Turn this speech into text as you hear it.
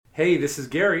Hey, this is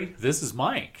Gary. This is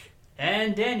Mike.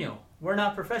 And Daniel. We're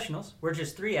not professionals. We're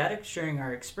just three addicts sharing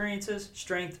our experiences,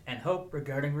 strength, and hope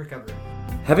regarding recovery.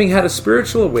 Having had a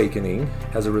spiritual awakening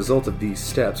as a result of these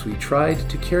steps, we tried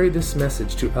to carry this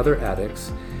message to other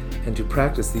addicts and to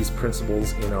practice these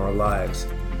principles in our lives.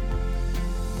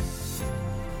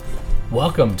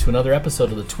 Welcome to another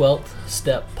episode of the 12th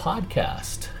Step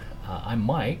Podcast. I'm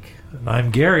Mike. And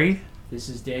I'm Gary. This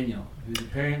is Daniel, who's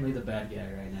apparently the bad guy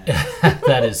right now.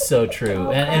 That is so true,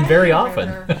 and very often.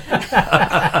 Because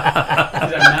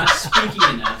I'm not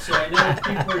speaking enough, so I know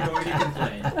people are going to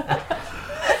complain.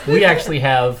 We actually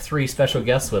have three special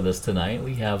guests with us tonight.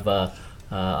 We have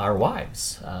our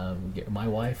wives. My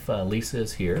wife, Lisa,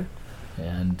 is here,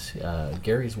 and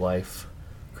Gary's wife,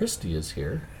 Christy, is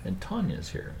here, and Tanya is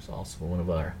here. Is also one of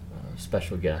our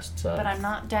special guests. But I'm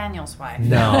not Daniel's wife.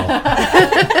 No.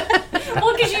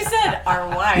 Well, because you said our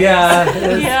wife.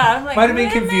 Yeah. I'm like, might have been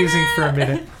wait a confusing minute. for a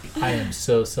minute. I am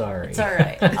so sorry. It's all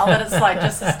right. I'll let it slide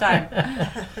just this time.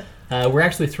 We're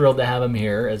actually thrilled to have him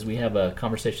here as we have a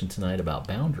conversation tonight about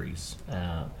boundaries.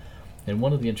 And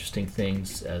one of the interesting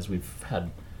things, as we've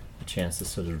had a chance to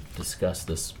sort of discuss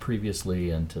this previously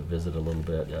and to visit a little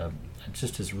bit, it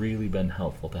just has really been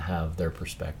helpful to have their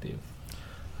perspective.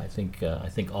 I think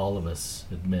all of us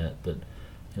admit that,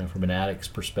 from an addict's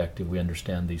perspective, we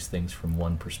understand these things from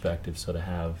one perspective. So to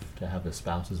have the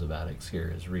spouses of addicts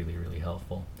here is really, really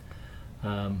helpful.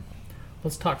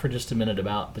 Let's talk for just a minute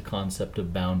about the concept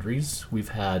of boundaries. We've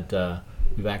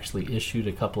actually issued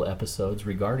a couple of episodes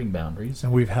regarding boundaries.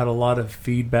 And we've had a lot of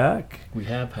feedback. We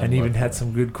have had and even had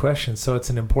some good questions. So it's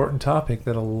an important topic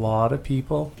that a lot of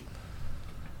people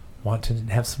want to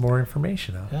have some more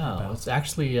information about. Yeah, it's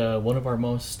actually one of our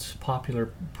most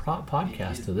popular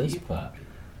podcasts to this point.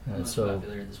 So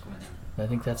popular at this point. I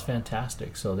think that's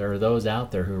fantastic. So there are those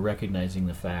out there who are recognizing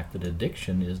the fact that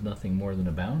addiction is nothing more than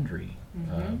a boundary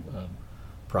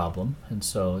problem. And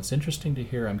so it's interesting to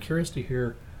hear. I'm curious to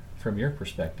hear from your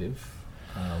perspective,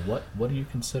 what do you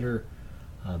consider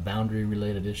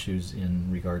boundary-related issues in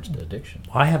regards to addiction?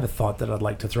 I have a thought that I'd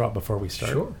like to throw out before we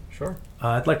start. Sure.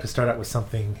 I'd like to start out with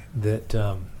something that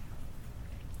I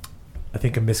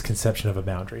think a misconception of a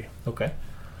boundary. Okay.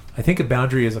 I think a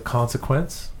boundary is a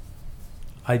consequence.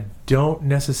 I don't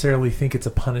necessarily think it's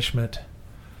a punishment.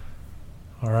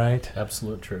 All right?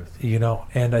 Absolute truth.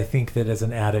 And I think that as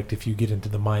an addict, if you get into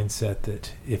the mindset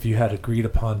that if you had agreed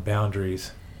upon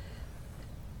boundaries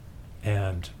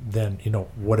and then,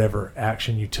 whatever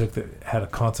action you took that had a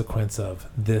consequence of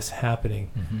this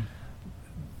happening,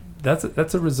 that's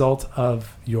a result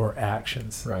of your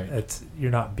actions. Right.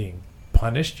 You're not being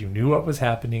punished. You knew what was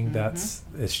happening.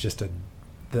 It's just the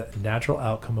natural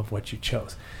outcome of what you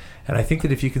chose. And I think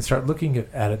that if you can start looking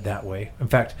at it that way, in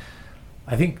fact,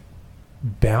 I think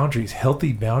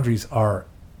healthy boundaries are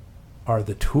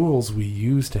the tools we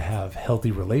use to have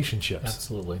healthy relationships.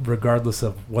 Absolutely. Regardless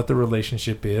of what the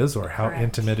relationship is or how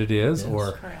intimate it is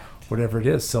or whatever it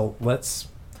is. So let's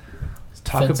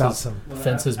talk about some...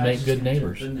 Fences make good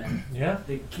neighbors. Yeah.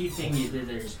 The key thing you did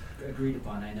there is agreed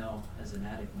upon. I know as an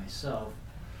addict myself,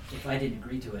 if I didn't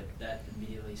agree to it, that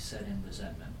immediately set in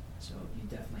resentment. So you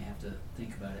definitely have to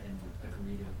think about it and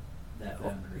agree to that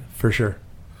boundary. For sure.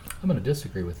 I'm going to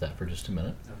disagree with that for just a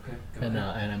minute. Okay. And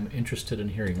I'm interested in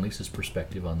hearing Lisa's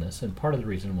perspective on this. And part of the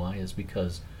reason why is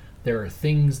because there are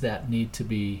things that need to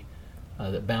be,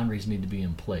 that boundaries need to be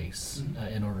in place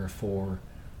in order for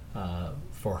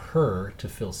her to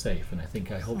feel safe. And I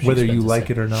hope she whether you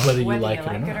like it or not. Whether you like it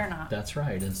or not. That's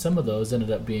right. And some of those ended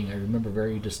up being, I remember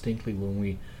very distinctly when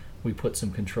we put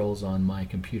some controls on my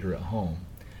computer at home.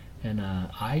 And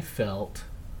I felt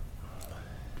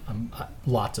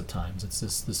lots of times it's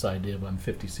this idea of I'm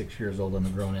 56 years old and a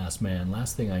grown-ass man.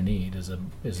 Last thing I need is a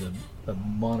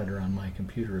monitor on my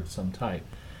computer of some type.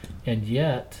 And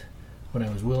yet, when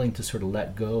I was willing to sort of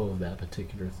let go of that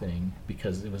particular thing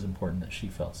because it was important that she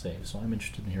felt safe. So I'm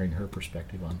interested in hearing her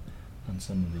perspective on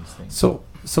some of these things. So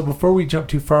before we jump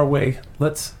too far away,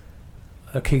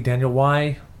 Daniel,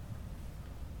 why...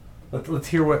 Let's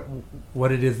hear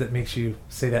what it is that makes you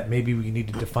say that maybe we need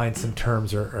to define some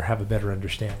terms or have a better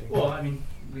understanding. Well,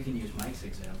 we can use Mike's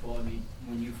example.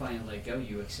 When you finally let go,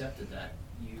 you accepted that.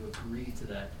 You agreed to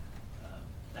that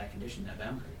condition, that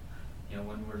boundary.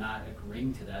 When we're not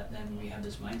agreeing to that, then we have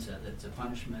this mindset that it's a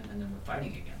punishment and then we're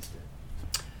fighting against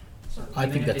it. So, I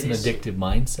think that's an addictive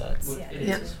mindset. Well,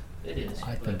 it is.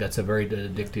 I think that's a very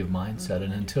addictive mindset.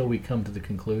 And until we come to the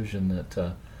conclusion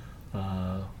that...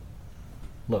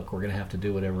 look, we're going to have to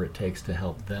do whatever it takes to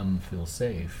help them feel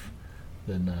safe,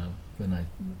 then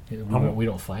we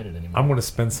don't fight it anymore. I'm going to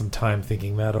spend some time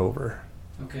thinking that over.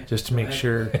 Okay. just to Go make ahead.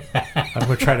 sure. I'm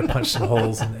going to try to punch some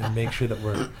holes and make sure that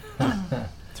we're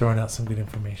throwing out some good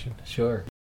information. Sure.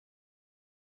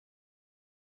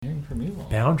 Hearing from you all.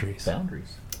 Boundaries.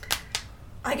 Boundaries.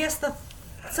 I guess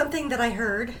something that I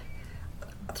heard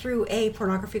through a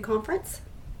pornography conference,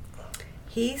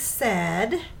 he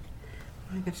said,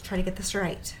 I'm going to try to get this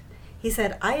right. He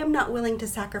said, I am not willing to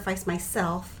sacrifice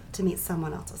myself to meet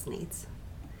someone else's needs.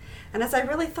 And as I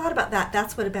really thought about that,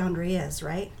 that's what a boundary is,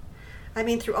 right? I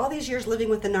mean, through all these years living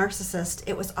with the narcissist,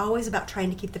 it was always about trying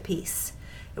to keep the peace.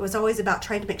 It was always about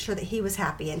trying to make sure that he was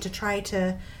happy and to try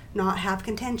to not have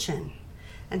contention.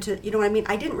 And to, you know what I mean?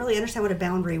 I didn't really understand what a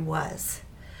boundary was.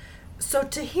 So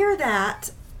to hear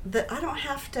that I don't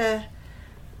have to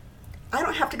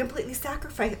completely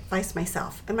sacrifice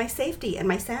myself and my safety and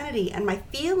my sanity and my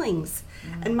feelings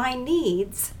and my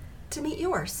needs to meet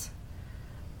yours.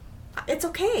 It's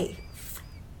okay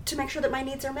to make sure that my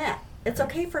needs are met. It's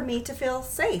okay for me to feel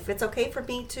safe. It's okay for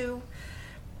me to,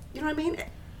 you know what I mean?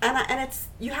 And it's,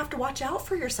 you have to watch out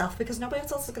for yourself because nobody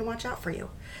else is going to watch out for you,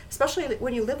 especially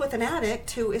when you live with an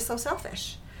addict who is so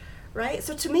selfish, right?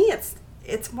 So to me,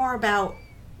 it's more about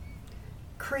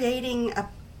creating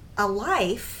a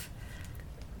life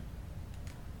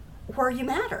where you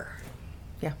matter.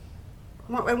 Yeah.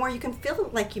 And where you can feel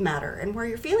like you matter and where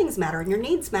your feelings matter and your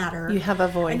needs matter. You have a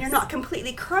voice. And you're not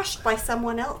completely crushed by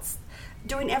someone else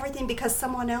doing everything because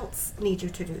someone else needs you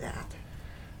to do that.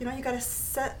 You know, you got to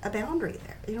set a boundary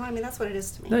there. You know what I mean? That's what it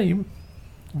is to me. No, you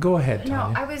go ahead, No,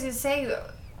 Tanya. I was going to say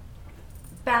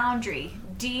boundary.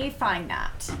 Define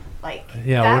that. Like,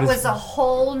 Yeah, that what is- was a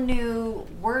whole new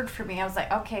word for me. I was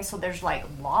like, okay, so there's like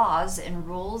laws and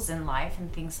rules in life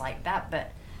and things like that,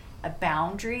 but a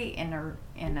boundary in a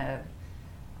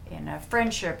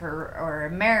friendship or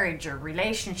a marriage or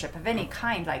relationship of any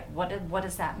kind, like what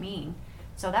does that mean?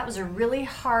 So that was a really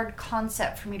hard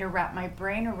concept for me to wrap my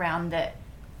brain around, that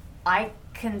I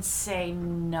can say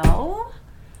no.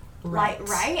 Right.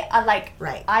 Right.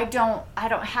 Right. I don't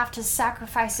have to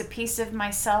sacrifice a piece of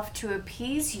myself to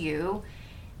appease you,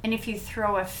 and if you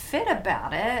throw a fit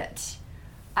about it,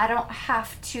 I don't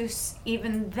have to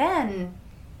even then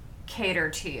cater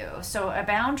to you. So a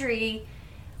boundary,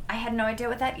 I had no idea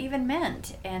what that even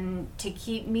meant, and to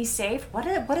keep me safe. What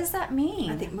does that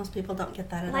mean? I think most people don't get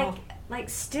that at all. Like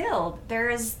still,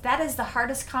 that is the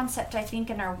hardest concept I think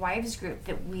in our wives group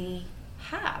that we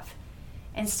have.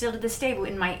 And still to this day,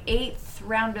 in my 8th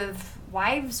round of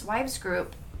wives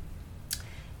group,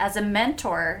 as a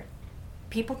mentor,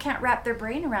 people can't wrap their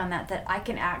brain around that I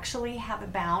can actually have a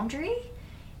boundary,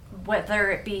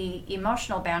 whether it be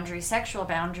emotional boundary, sexual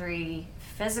boundary,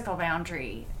 physical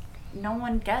boundary. No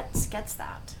one gets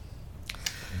that.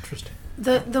 Interesting.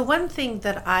 The one thing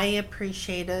that I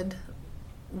appreciated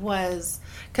was,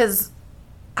 because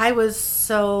I was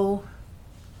so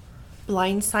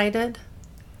blindsided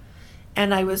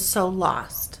and I was so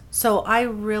lost. So I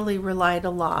really relied a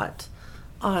lot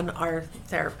on our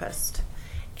therapist.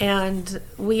 And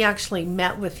we actually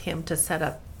met with him to set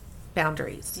up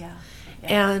boundaries. Yeah.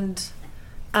 And,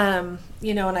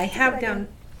 you know, and I have down...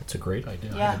 It's a great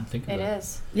idea. I Yeah, didn't think of it that.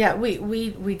 is. Yeah,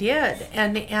 we did,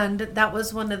 and that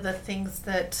was one of the things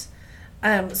that.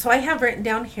 So I have written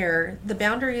down here: the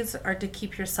boundaries are to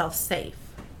keep yourself safe,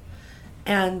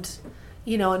 and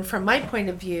you know, and from my point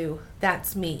of view,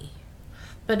 that's me.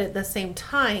 But at the same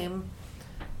time,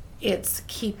 it's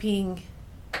keeping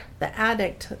the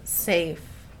addict safe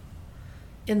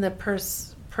in the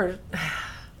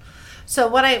So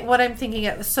what I'm thinking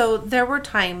of. So there were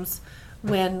times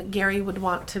when Gary would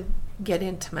want to get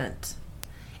intimate,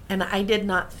 and I did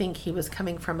not think he was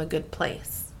coming from a good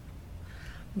place,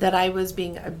 that I was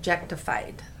being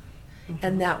objectified,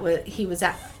 and that he was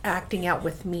acting out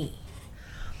with me.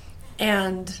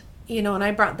 And you know, and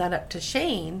I brought that up to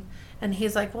Shane, and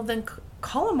he's like, well, then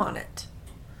call him on it.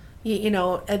 You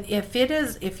know,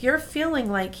 if you're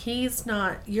feeling like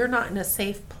you're not in a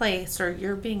safe place, or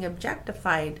you're being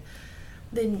objectified,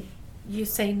 then you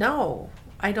say no.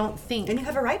 I don't think. And you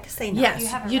have a right to say no. Yes, You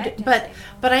have a you right do, to say no.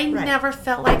 but I Right. never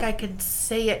felt like I could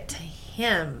say it to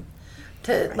him.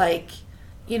 To like,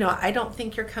 you know, I don't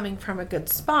think you're coming from a good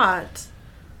spot.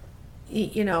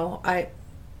 You know,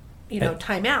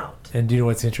 time out. And do you know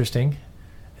what's interesting?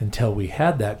 Until we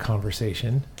had that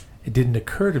conversation, it didn't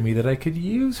occur to me that I could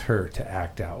use her to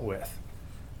act out with.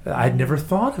 I'd never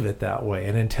thought of it that way.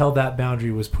 And until that boundary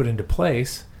was put into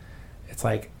place, it's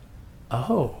like,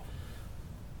 oh,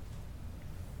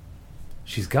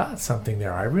 she's got something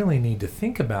there. I really need to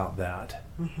think about that.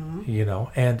 You know,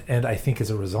 and I think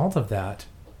as a result of that,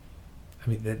 I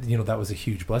mean, that was a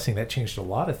huge blessing. That changed a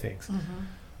lot of things.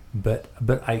 But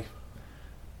I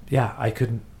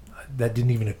couldn't. that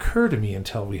didn't even occur to me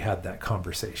until we had that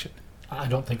conversation. I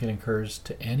don't think it occurs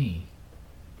to any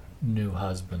new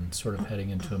husband sort of heading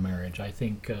into a marriage. I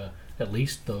think at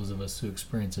least those of us who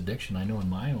experience addiction, I know in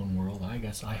my own world, I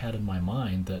guess I had in my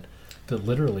mind that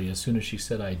literally as soon as she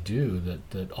said I do,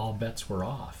 that all bets were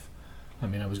off. I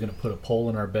mean, I was going to put a pole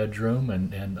in our bedroom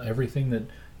and everything that,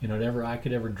 ever I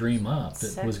could ever dream up that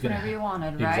Set was going to whatever you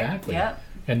wanted, right? Exactly. Yep.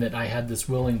 And that I had this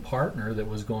willing partner that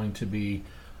was going to be,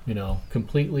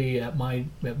 completely at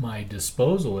my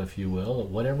disposal, if you will,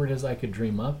 whatever it is I could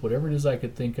dream up, whatever it is I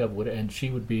could think of, and she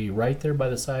would be right there by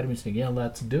the side of me saying, yeah,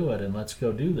 let's do it and let's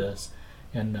go do this.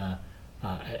 And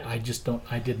I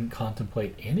didn't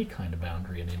contemplate any kind of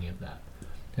boundary in any of that.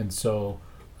 And so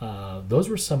those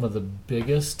were some of the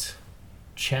biggest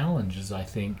challenges, I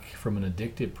think, from an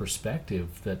addictive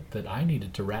perspective that I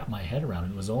needed to wrap my head around.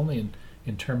 And it was only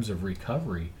in terms of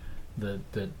recovery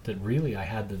that really I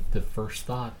had the first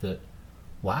thought that,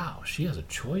 wow, she has a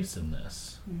choice in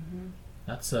this. Mm-hmm.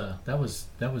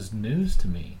 That was news to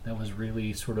me. That was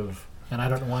really sort of, and I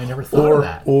don't know why I never thought of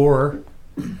that. Or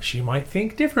she might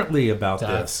think differently about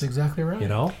That's this. exactly right.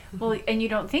 Well, and you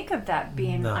don't think of that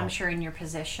being, No. I'm sure, in your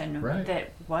position, Right.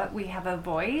 that we have a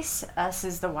voice, us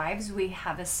as the wives, we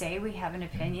have a say, we have an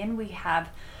opinion, we have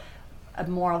a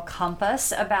moral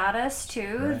compass about us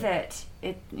too, Right. that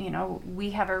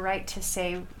we have a right to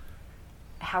say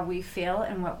how we feel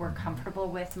and what we're Mm-hmm. comfortable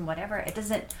with and whatever. It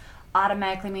doesn't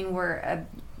automatically mean we're a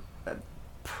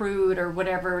prude or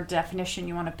whatever definition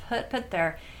you want to put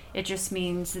there. It just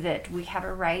means that we have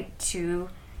a right to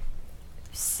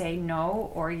say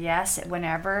no or yes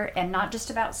whenever, and not just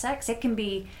about sex. It can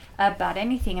be about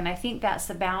anything. And I think that's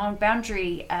the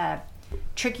boundary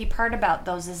tricky part about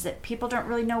those, is that people don't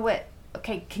really know what,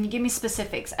 okay, can you give me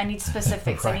specifics? I need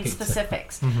specifics. I need Right.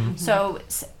 specifics. Mm-hmm. So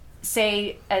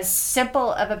say as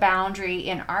simple of a boundary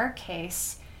in our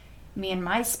case, me and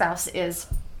my spouse, is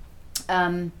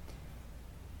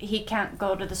he can't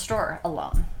go to the store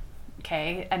alone.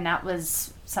 Okay, and that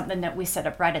was something that we set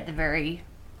up right at the very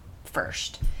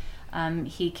first.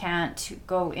 He can't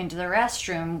go into the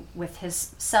restroom with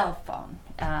his cell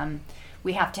phone.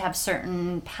 We have to have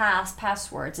certain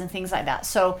passwords and things like that.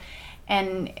 So,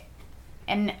 and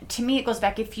to me, it goes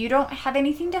back, if you don't have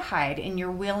anything to hide and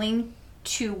you're willing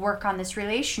to work on this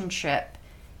relationship,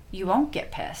 you won't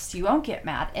get pissed, you won't get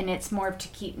mad, and it's more to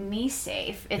keep me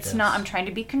safe. It's Yes. not I'm trying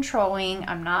to be controlling,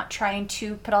 I'm not trying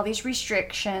to put all these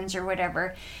restrictions or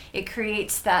whatever. It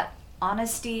creates that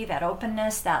honesty, that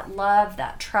openness, that love,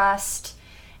 that trust,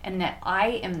 and that I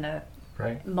am the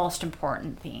Right. most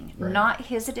important thing, Right. not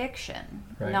his addiction,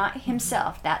 Right. not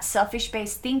himself. That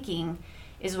selfish-based thinking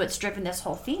is what's driven this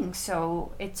whole thing.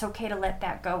 So it's okay to let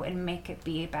that go and make it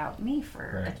be about me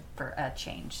for a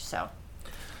change. So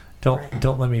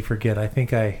Don't let me forget. I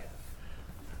think I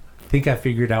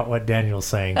figured out what Daniel's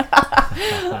saying.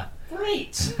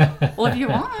 Great. well, if you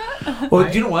want.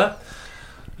 Well, do you know what?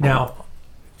 Now,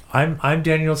 I'm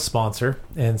Daniel's sponsor,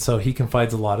 and so he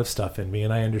confides a lot of stuff in me,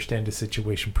 and I understand the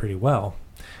situation pretty well.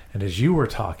 And as you were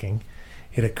talking,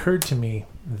 it occurred to me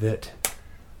that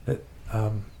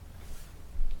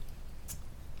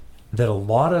a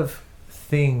lot of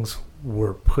things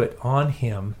were put on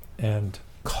him and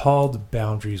called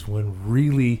boundaries when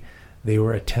really they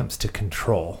were attempts to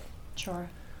control. Sure.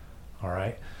 All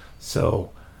right. So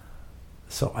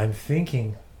I'm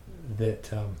thinking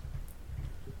that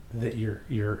that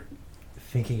you're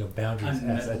thinking of boundaries I'm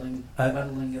as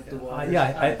meddling at the water.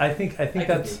 I think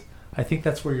could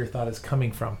that's where your thought is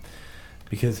coming from,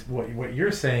 because what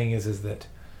you're saying is that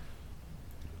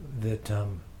the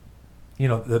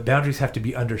boundaries have to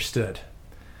be understood,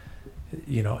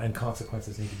 and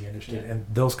consequences need to be understood, Yeah. and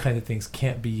those kind of things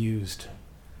can't be used.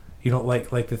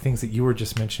 Like the things that you were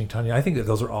just mentioning, Tanya. I think that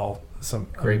those are all some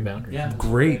Great boundaries. Yeah.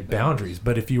 great boundaries.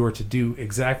 But if you were to do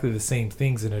exactly the same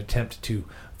things in an attempt to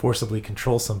forcibly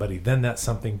control somebody, then that's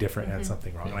something different and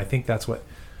something wrong. And I think that's what.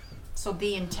 So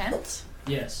the intent.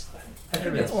 Yes. I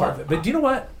think that's part of it. But do you know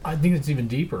what? I think it's even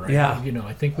deeper. Yeah.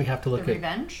 I think we have to look The at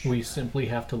revenge? We simply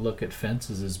have to look at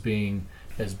fences as being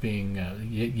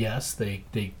yes, they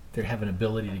have an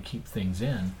ability to keep things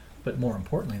in, but more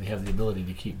importantly, they have the ability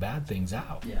to keep bad things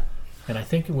out. Yeah. And I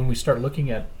think when we start looking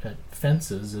at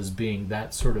fences as being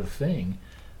that sort of thing,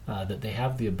 that they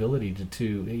have the ability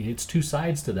to it's two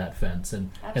sides to that fence.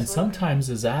 And Absolutely. sometimes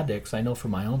as addicts, I know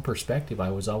from my own perspective, I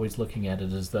was always looking at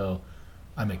it as though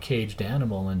I'm a caged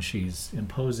animal and she's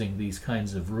imposing these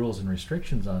kinds of rules and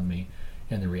restrictions on me.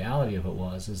 And the reality of it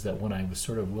is that when I was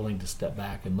sort of willing to step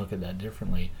back and look at that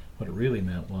differently, what it really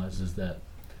meant is that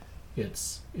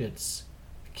it's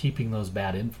keeping those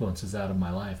bad influences out of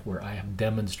my life, where I have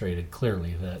demonstrated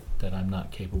clearly that I'm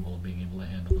not capable of being able to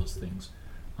handle those things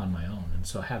on my own. And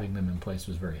so having them in place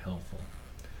was very helpful.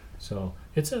 So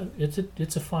it's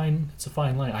a fine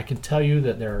line. I can tell you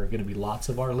that there are going to be lots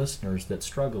of our listeners that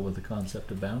struggle with the concept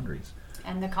of boundaries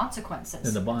And the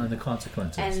consequences. and the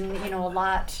consequences. And, you know, a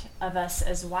lot of us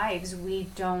as wives, we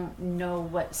don't know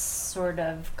what sort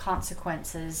of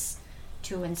consequences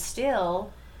to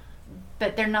instill,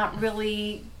 but they're not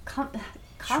really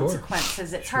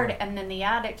consequences. It's hard. And then the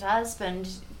addict husband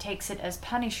takes it as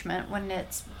punishment when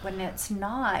it's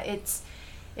not. It's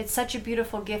such a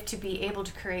beautiful gift to be able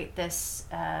to create this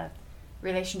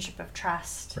relationship of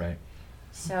trust. Right.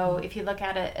 So if you look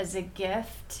at it as a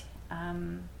gift,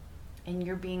 and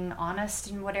you're being honest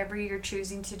in whatever you're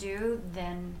choosing to do,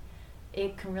 then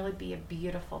it can really be a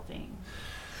beautiful thing.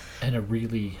 And a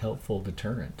really helpful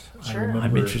deterrent. Sure. I remember,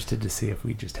 I'm interested to see if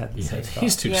we just had the same thought.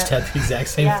 These two just Yeah. had the exact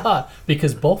same Yeah. thought,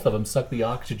 because both of them suck the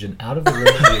oxygen out of the room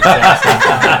at the exact same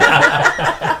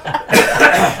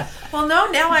time. Well, no,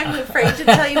 now I'm afraid to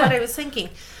tell you what I was thinking.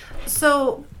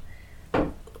 So,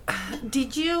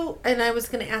 did you, and I was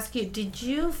going to ask you, did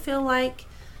you feel like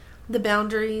the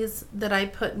boundaries that I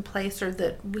put in place or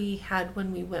that we had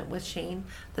when we went with Shane,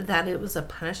 that it was a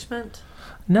punishment?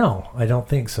 No, I don't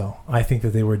think so. I think that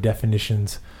they were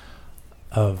definitions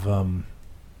of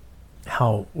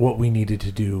what we needed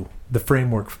to do, the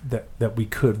framework that we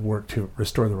could work to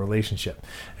restore the relationship.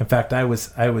 In fact, I was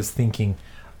thinking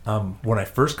when I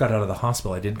first got out of the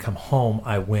hospital, I didn't come home.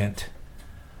 I went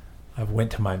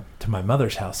to my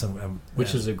mother's house,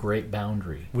 Which is a great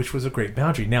boundary. which was a great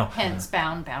boundary. Now, Hence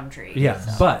boundary. yeah,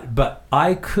 So. but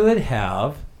I could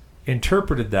have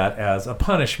interpreted that as a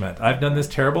punishment. I've done this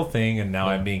terrible thing, and now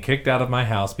I'm being kicked out of my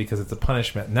house because it's a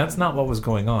punishment. And that's not what was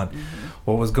going on. Mm-hmm.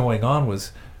 What was going on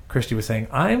was Christy was saying,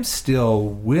 I'm still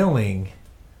willing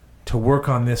to work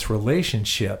on this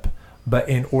relationship, but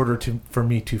in order for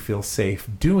me to feel safe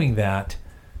doing that,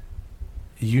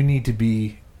 you need to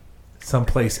be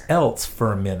someplace else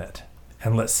for a minute,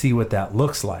 and let's see what that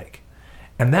looks like.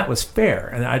 And that was fair.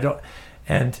 And I don't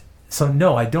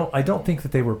think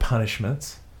that they were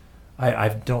punishments. I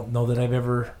don't know that I've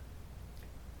ever.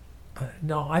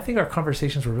 No, I think our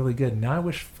conversations were really good. Now I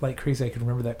wish, like crazy, I could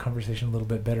remember that conversation a little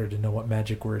bit better to know what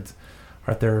magic words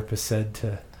our therapist said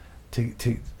to.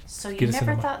 So you get us in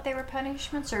never a- thought they were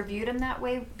punishments or viewed them that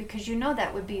way, because you know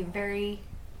that would be very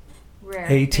rare.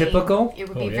 Atypical? Thing. It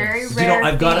would Oh, be yes. very You rare.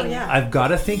 know, thing. I've got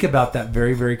to think about that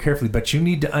very, very carefully. But you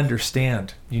need to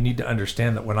understand. You need to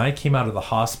understand that when I came out of the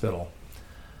hospital,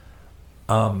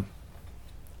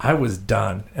 I was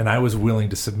done, and I was willing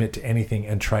to submit to anything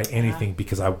and try anything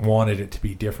because I wanted it to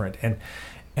be different.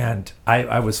 And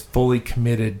I was fully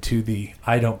committed to the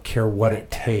I don't care what it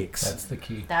takes. That's the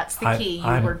key. That's the key. You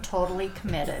I'm- were totally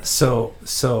committed. So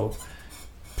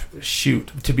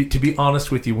shoot, to be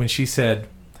honest with you, when she said,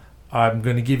 I'm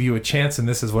going to give you a chance and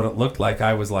this is what it looked like,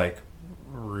 I was like,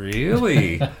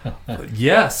 really?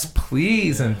 Yes,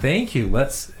 please and thank you.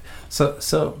 Let's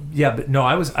so yeah, but no,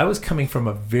 I was coming from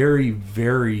a very,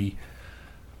 very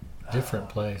Different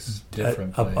place.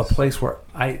 a place where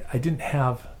I didn't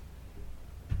have.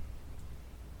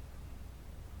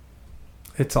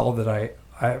 It's all that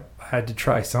I had to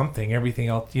try something. Everything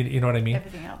else, you know what I mean.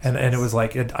 Everything else. And it was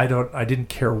like I didn't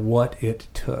care what it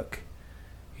took.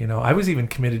 You know, I was even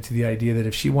committed to the idea that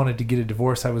if she wanted to get a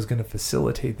divorce, I was going to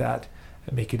facilitate that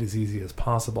and make it as easy as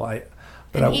possible. He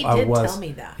did tell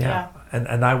me that. Yeah.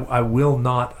 And I will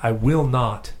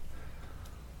not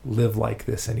live like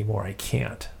this anymore. I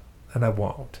can't, and I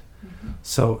won't. Mm-hmm.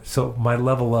 So my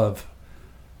level of.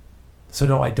 So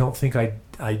no, I don't think I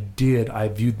did. I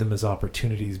viewed them as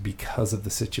opportunities because of the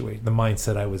situation, the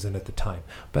mindset I was in at the time.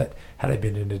 But had I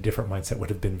been in a different mindset, it would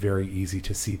have been very easy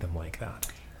to see them like that.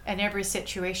 And every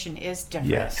situation is different.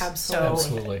 Yes.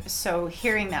 Absolutely. So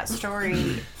hearing that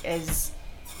story is,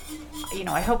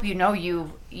 I hope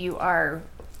you are.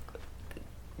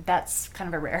 That's kind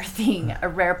of a rare thing, a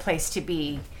rare place to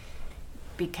be,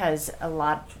 because a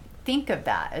lot think of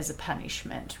that as a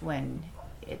punishment when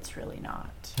it's really not.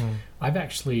 I've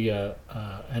actually, and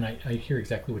I hear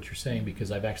exactly what you're saying,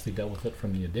 because I've actually dealt with it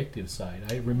from the addictive side.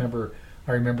 I remember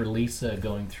Lisa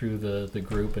going through the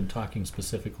group and talking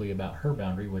specifically about her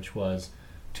boundary, which was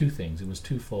two things. It was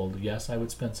twofold. Yes, I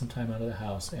would spend some time out of the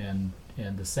house, and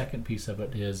the second piece of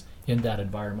it is in that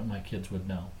environment my kids would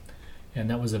know. And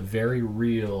that was a very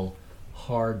real,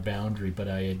 hard boundary, but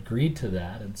I agreed to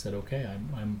that and said, okay,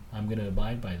 I'm going to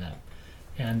abide by that.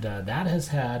 And that has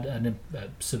had a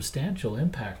substantial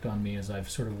impact on me as I've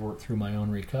sort of worked through my own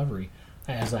recovery.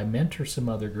 As I mentor some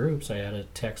other groups, I had a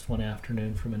text one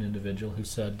afternoon from an individual who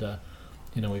said,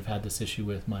 we've had this issue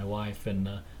with my wife,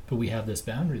 and but we have this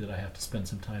boundary that I have to spend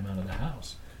some time out of the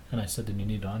house. And I said, then you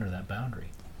need to honor that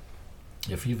boundary.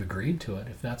 If you've agreed to it,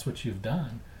 if that's what you've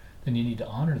done, then you need to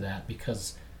honor that,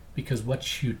 because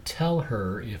what you tell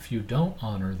her if you don't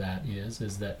honor that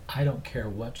is that I don't care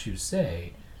what you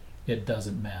say, it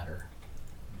doesn't matter.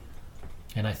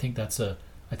 And I think that's a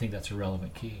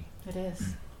relevant key. It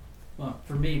is. Well,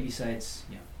 for me, besides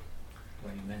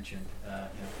what you mentioned,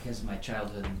 because of my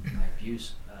childhood and my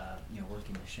abuse,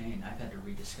 working with Shane, I've had to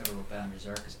rediscover what boundaries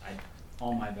are, because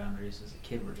all my boundaries as a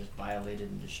kid were just violated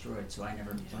and destroyed, so I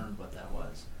never learned what that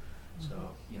was. So,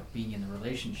 being in the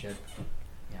relationship,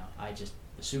 I just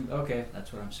assumed, okay,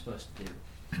 that's what I'm supposed to do.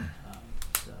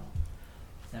 So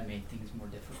that made things more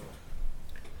difficult.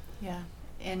 Yeah.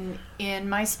 In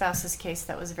my spouse's case,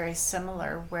 that was very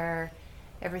similar, where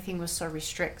everything was so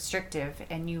restrictive,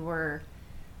 and you were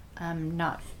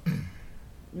not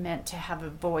meant to have a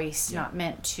voice, not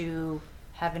meant to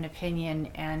have an opinion,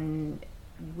 and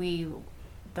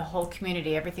the whole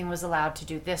community, everything was allowed to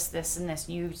do this, and this.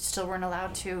 You still weren't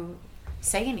allowed to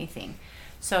say anything.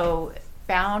 So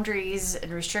boundaries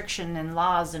and restriction and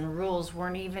laws and rules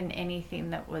weren't even anything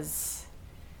that was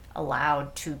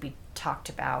allowed to be talked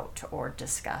about or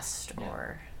discussed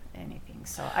or anything.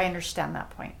 So I understand that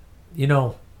point.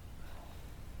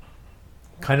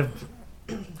 Kind of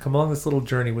come along this little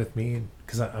journey with me,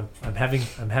 because I'm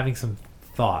having some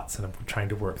thoughts and I'm trying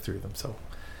to work through them. So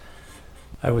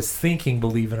I was thinking,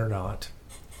 believe it or not,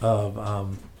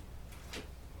 of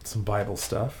some Bible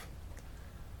stuff.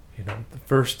 The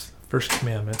first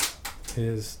commandment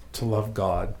is to love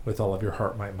God with all of your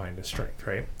heart, might, mind, and strength,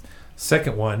 right?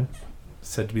 Second one,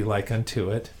 said to be like unto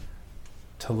it,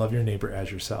 to love your neighbor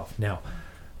as yourself. Now,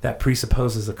 that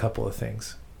presupposes a couple of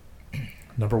things.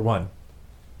 Number one,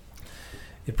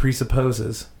 it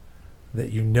presupposes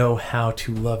that you know how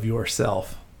to love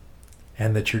yourself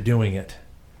and that you're doing it.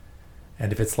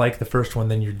 And if it's like the first one,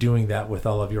 then you're doing that with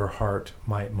all of your heart,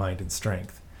 might, mind, and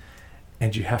strength.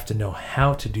 And you have to know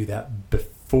how to do that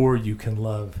before you can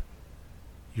love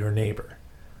your neighbor.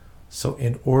 So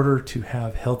in order to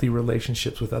have healthy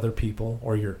relationships with other people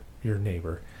or your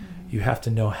neighbor, you have to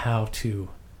know how to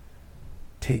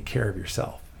take care of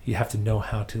yourself. You have to know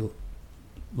how to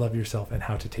love yourself and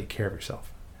how to take care of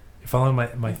yourself. You following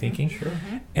my thinking? Sure.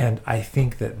 And I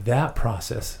think that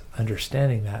process,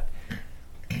 understanding that,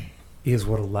 is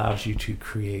what allows you to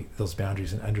create those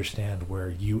boundaries and understand where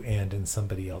you end and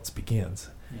somebody else begins.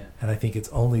 Yeah. And I think it's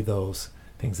only those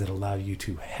things that allow you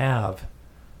to have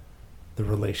the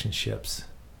relationships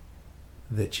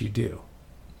that you do,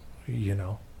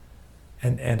 and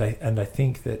I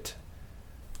think that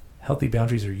healthy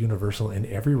boundaries are universal in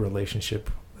every relationship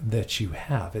that you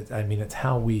have. It's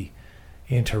how we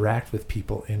interact with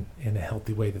people in a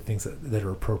healthy way, the things that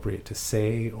are appropriate to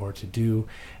say or to do,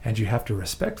 and you have to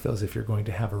respect those if you're going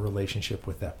to have a relationship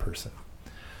with that person.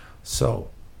 So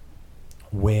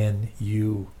when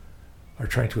you are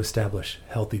trying to establish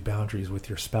healthy boundaries with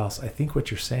your spouse, I think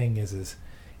what you're saying is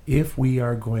if we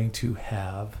are going to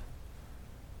have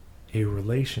a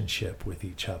relationship with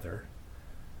each other,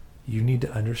 you need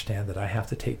to understand that I have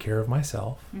to take care of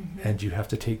myself, and you have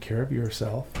to take care of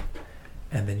yourself,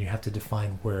 and then you have to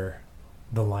define where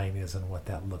the line is and what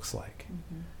that looks like.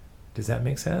 Does that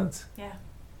make sense? Yeah.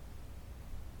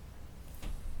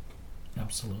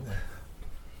 Absolutely.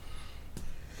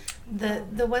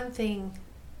 The one thing,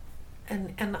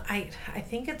 and I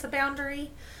think it's a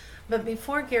boundary, but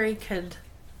before Gary could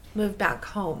move back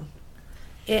home,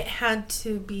 it had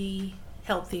to be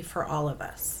healthy for all of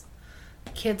us,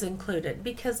 kids included,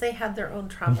 because they had their own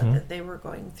trauma that they were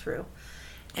going through.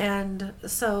 And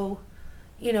so,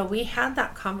 we had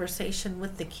that conversation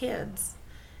with the kids,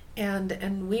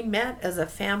 and we met as a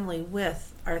family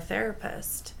with our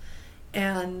therapist,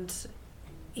 and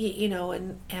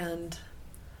and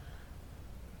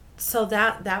so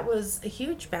that was a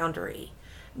huge boundary.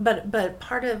 But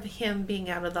part of him being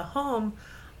out of the home,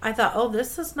 I thought, oh,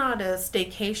 this is not a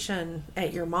staycation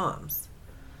at your mom's.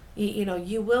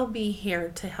 You will be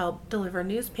here to help deliver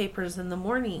newspapers in the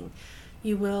morning.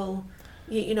 You will,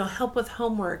 help with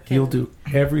homework. You'll do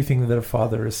everything that a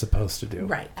father is supposed to do.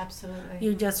 Right. Absolutely.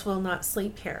 You just will not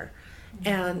sleep here.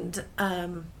 And,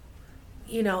 and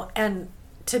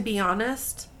to be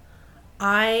honest,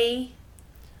 I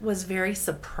was very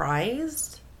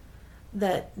surprised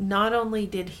that not only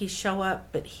did he show up,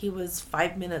 but he was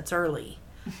 5 minutes early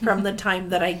from the time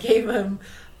that I gave him,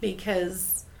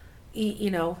 because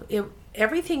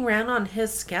everything ran on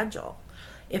his schedule.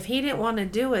 If he didn't want to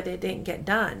do it, it didn't get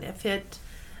done. If it,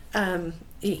 and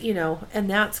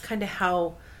that's kind of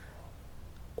how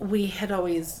we had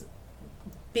always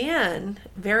been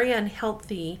very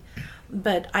unhealthy,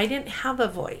 but I didn't have a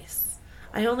voice.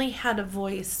 I only had a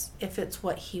voice if it's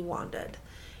what he wanted.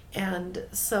 And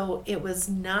so it was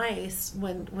nice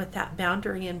when with that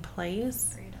boundary in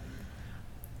place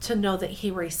to know that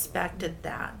he respected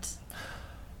that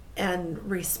and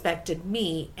respected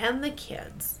me and the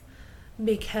kids,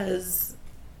 because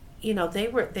they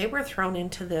were thrown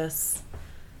into this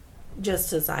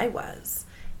just as I was.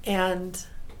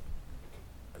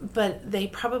 But they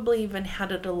probably even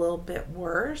had it a little bit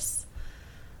worse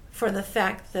for the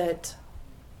fact that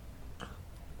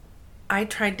I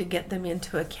tried to get them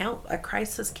into a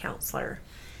crisis counselor.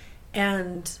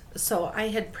 And so I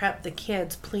had prepped the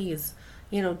kids, please,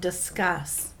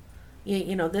 discuss,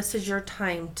 this is your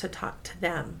time to talk to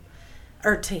them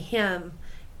or to him.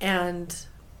 And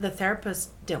the therapist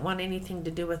didn't want anything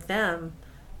to do with them.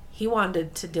 He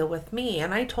wanted to deal with me.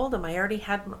 And I told him I already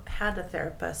had a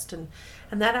therapist. And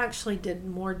that actually did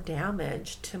more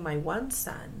damage to my one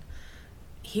son.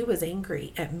 He was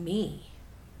angry at me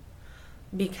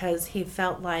because he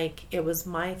felt like it was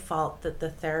my fault that the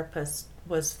therapist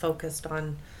was focused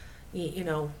on,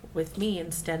 with me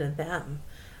instead of them,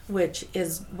 which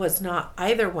was not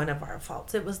either one of our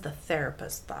faults. It was the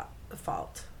therapist's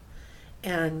fault.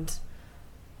 And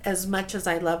as much as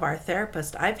I love our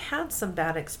therapist, I've had some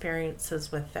bad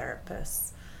experiences with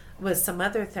therapists, with some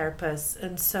other therapists.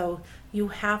 And so you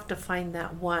have to find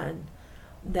that one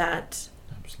that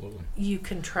absolutely you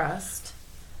can trust.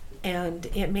 And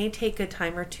it may take a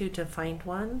time or two to find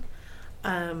one.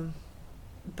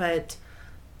 But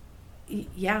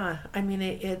yeah, I mean,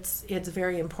 it's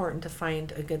very important to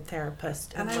find a good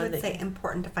therapist. And I would say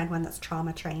important to find one that's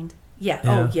trauma trained. Yeah.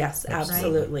 Oh, yes,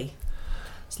 absolutely. Right.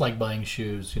 It's like buying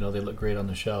shoes. They look great on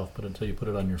the shelf, but until you put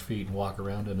it on your feet and walk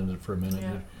around in it for a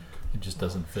minute, it just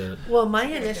doesn't fit. Well, my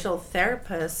initial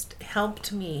therapist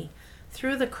helped me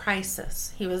through the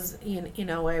crisis. He was,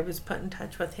 I was put in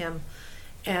touch with him.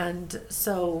 And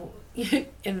so,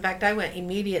 in fact, I went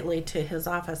immediately to his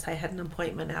office. I had an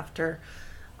appointment after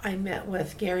I met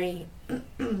with Gary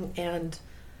and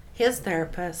his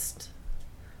therapist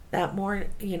that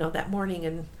morning.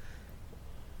 And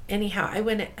anyhow, I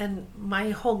went, and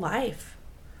my whole life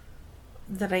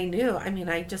that I knew,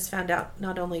 I just found out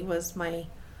not only was my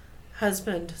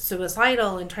husband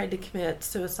suicidal and tried to commit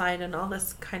suicide and all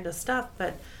this kind of stuff,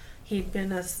 but he'd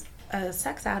been a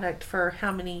sex addict for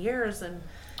how many years and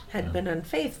had been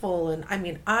unfaithful. And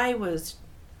I was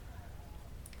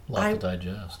to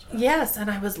digest. Yes,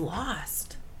 and I was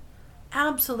lost,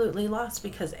 absolutely lost,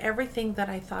 because everything that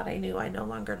I thought I knew, I no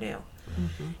longer knew.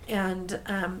 Mm-hmm.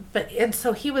 And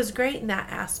so he was great in that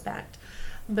aspect.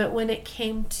 But when it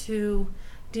came to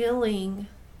dealing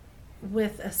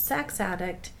with a sex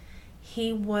addict,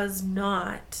 he was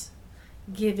not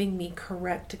giving me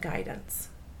correct guidance.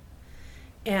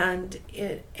 And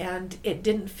it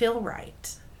didn't feel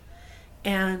right.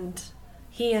 And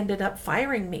he ended up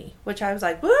firing me, which I was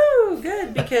like, woo,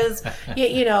 good, because,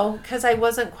 because I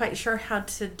wasn't quite sure how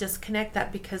to disconnect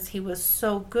that, because he was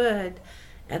so good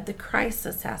at the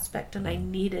crisis aspect and I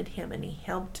needed him and he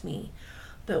helped me.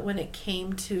 But when it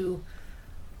came to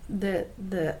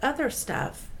the other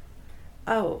stuff,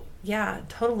 oh, yeah,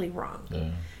 totally wrong. Yeah.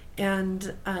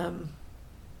 And,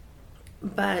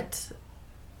 but,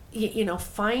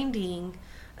 finding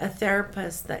a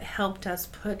therapist that helped us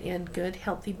put in good,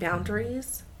 healthy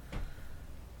boundaries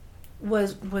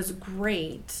was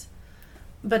great.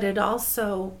 But it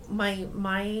also,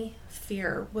 my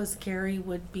fear was Gary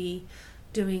would be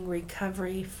doing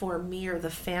recovery for me or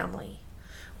the family,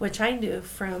 which I knew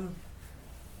from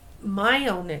my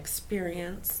own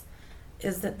experience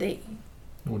is that it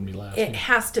wouldn't be lasting. It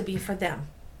has to be for them.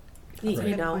 They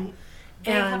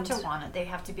have to want it. They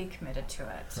have to be committed to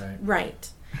it.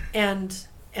 Right.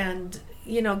 And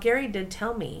Gary did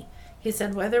tell me, he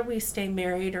said, whether we stay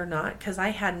married or not, because I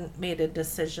hadn't made a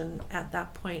decision at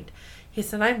that point, he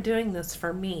said, I'm doing this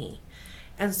for me.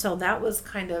 And so that was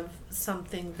kind of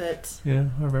something that... Yeah,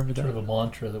 I remember that. Sort of a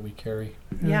mantra that we carry.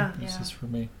 Yeah. This is for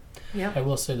me. Yeah. I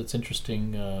will say that's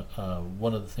interesting.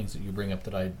 One of the things that you bring up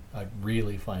that I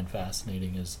really find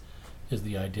fascinating is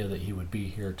the idea that he would be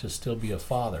here to still be a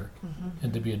father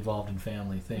and to be involved in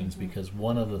family things, because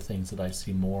one of the things that I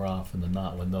see more often than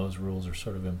not when those rules are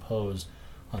sort of imposed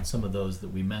on some of those that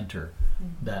we mentor,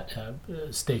 that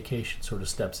staycation sort of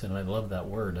steps in. And I love that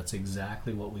word. That's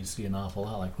exactly what we see an awful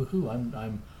lot. Like, woohoo,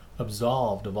 I'm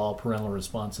absolved of all parental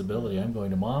responsibility. I'm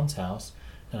going to mom's house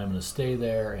and I'm going to stay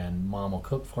there, and mom will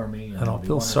cook for me. And I'll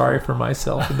feel sorry for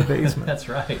myself in the basement. That's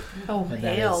right. Oh,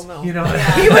 hell no.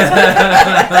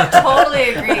 Totally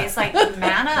agree. It's like,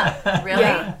 man up,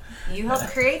 really? You helped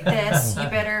create this. You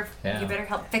Yeah. better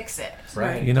help fix it.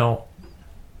 Right. You know,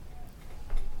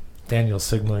 Daniel's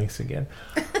signaling us again.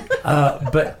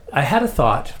 But I had a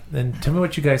thought, and tell me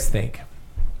what you guys think.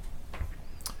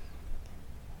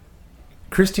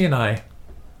 Christy and I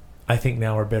think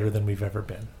now are better than we've ever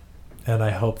been. And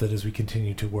I hope that as we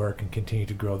continue to work and continue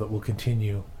to grow, that we'll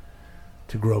continue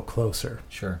to grow closer.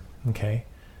 Sure. Okay?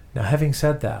 Now, having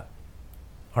said that,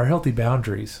 our healthy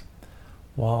boundaries,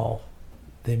 while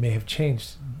they may have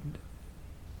changed,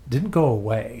 didn't go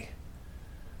away,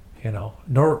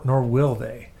 nor will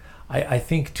they. I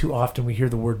think too often we hear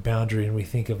the word boundary and we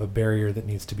think of a barrier that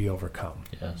needs to be overcome.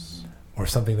 Yes. Or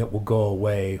something that will go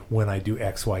away when I do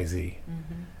X, Y, Z.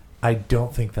 I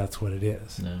don't think that's what it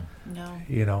is.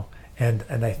 No. And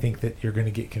I think that you're going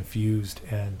to get confused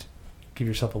and give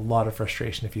yourself a lot of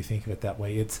frustration if you think of it that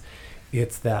way. It's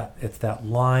that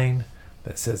line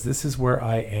that says this is where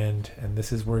I end and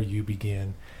this is where you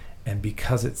begin, and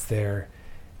because it's there,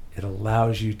 it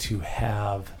allows you to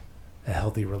have a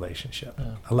healthy relationship.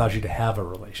 Allows you to have a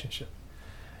relationship.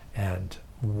 And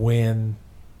when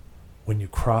you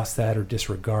cross that or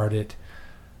disregard it,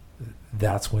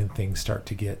 that's when things start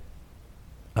to get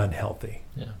unhealthy.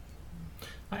 Yeah.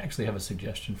 I actually have a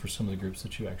suggestion for some of the groups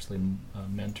that you actually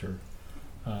mentor.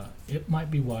 It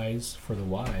might be wise for the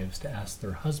wives to ask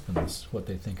their husbands what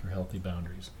they think are healthy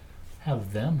boundaries.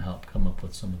 Have them help come up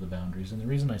with some of the boundaries. And the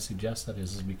reason I suggest that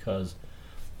is because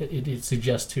it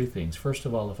suggests two things. First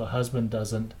of all, if a husband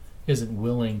isn't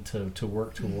willing to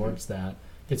work towards that,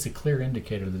 it's a clear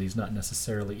indicator that he's not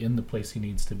necessarily in the place he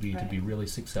needs to be really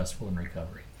successful in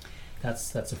recovery.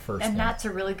 That's a first thing. And that's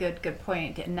a really good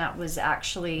point. And that was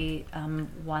actually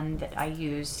one that I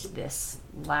used this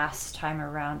last time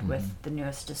around with the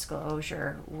newest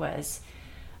disclosure was,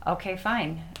 okay,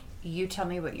 fine. You tell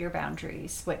me what your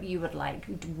boundaries, what you would like.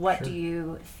 What do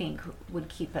you think would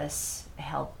keep us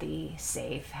healthy,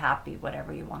 safe, happy,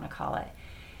 whatever you want to call it.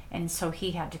 And so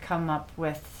he had to come up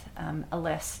with a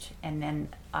list, and then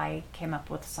I came up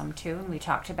with some too, and we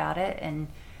talked about it and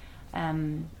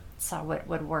saw what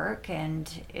would work, and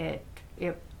it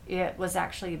was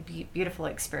actually a beautiful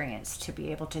experience to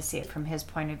be able to see it from his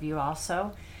point of view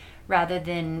also, rather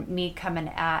than me coming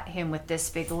at him with this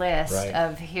big list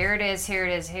of here it is, here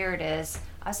it is, here it is.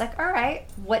 I was like, all right,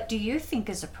 what do you think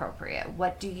is appropriate?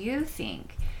 What do you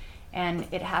think? And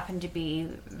it happened to be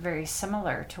very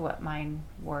similar to what mine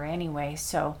were anyway.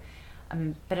 So,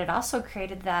 but it also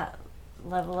created that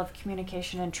level of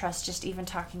communication and trust, just even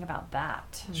talking about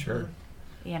that. Sure.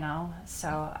 So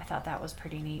I thought that was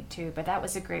pretty neat too. But that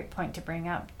was a great point to bring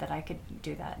up, that I could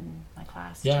do that in my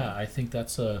class. Yeah, I think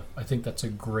that's a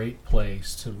great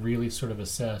place to really sort of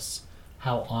assess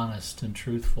how honest and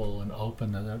truthful and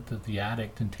open that the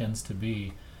addict intends to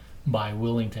be, by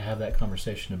willing to have that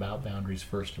conversation about boundaries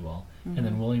first of all, and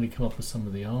then willing to come up with some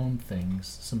of the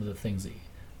things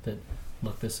that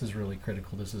look, this is really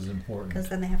critical, this is important. Because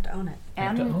then they have to own it.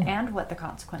 And what the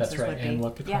consequences would be. And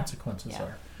what the consequences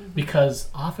are. Because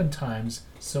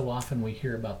so often we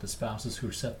hear about the spouses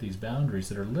who set these boundaries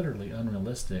that are literally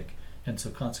unrealistic, and so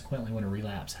consequently when a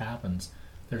relapse happens,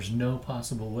 there's no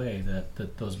possible way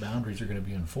that those boundaries are going to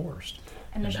be enforced.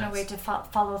 And there's no way to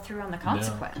follow through on the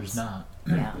consequence. No, there's not.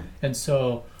 Yeah. And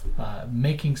so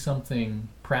making something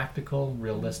practical,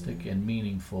 realistic, and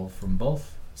meaningful from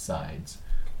both sides,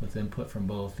 with input from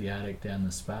both the addict and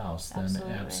the spouse, then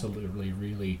absolutely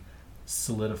really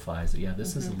solidifies it. Yeah,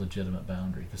 this is a legitimate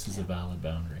boundary. This is a valid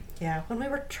boundary. Yeah, when we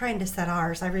were trying to set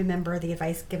ours, I remember the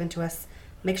advice given to us,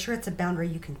 make sure it's a boundary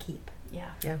you can keep. Yeah.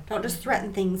 Don't just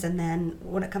threaten things, and then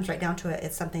when it comes right down to it,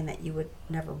 it's something that you would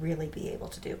never really be able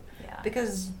to do. Yeah.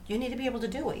 Because you need to be able to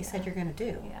do what you said you're going to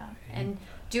do. Yeah. And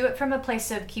do it from a place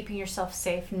of keeping yourself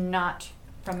safe, not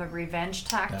from a revenge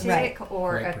tactic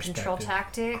or a control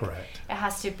tactic. Correct. It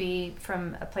has to be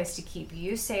from a place to keep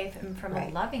you safe, and from a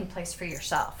loving place for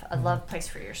yourself, a love place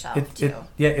for yourself too.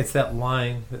 It's that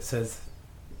line that says,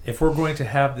 if we're going to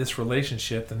have this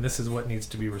relationship, then this is what needs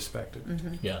to be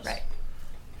respected. Yes. Right.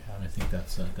 Yeah, and I think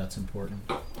that's important.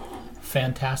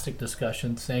 Fantastic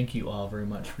discussion. Thank you all very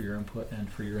much for your input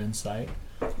and for your insight.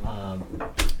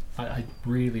 I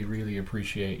really, really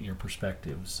appreciate your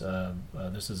perspectives.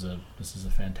 This is a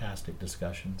fantastic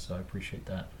discussion, so I appreciate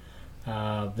that.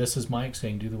 This is Mike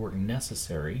saying, do the work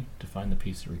necessary to find the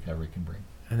peace that recovery can bring.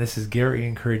 And this is Gary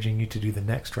encouraging you to do the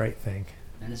next right thing.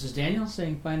 And this is Daniel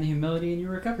saying, find the humility in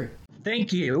your recovery.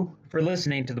 Thank you for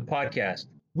listening to the podcast.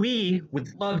 We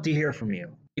would love to hear from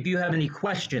you. If you have any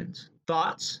questions,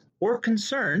 thoughts, or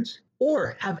concerns,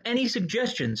 or have any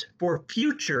suggestions for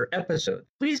future episodes,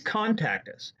 please contact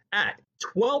us at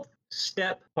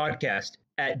 12steppodcast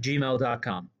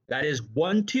steppodcast@gmail.com. That is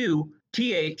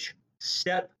 12th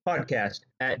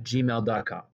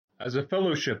steppodcast@gmail.com. As a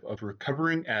fellowship of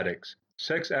recovering addicts,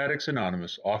 Sex Addicts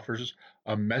Anonymous offers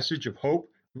a message of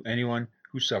hope to anyone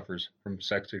who suffers from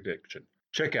sex addiction.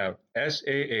 Check out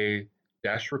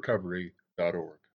saa-recovery.org.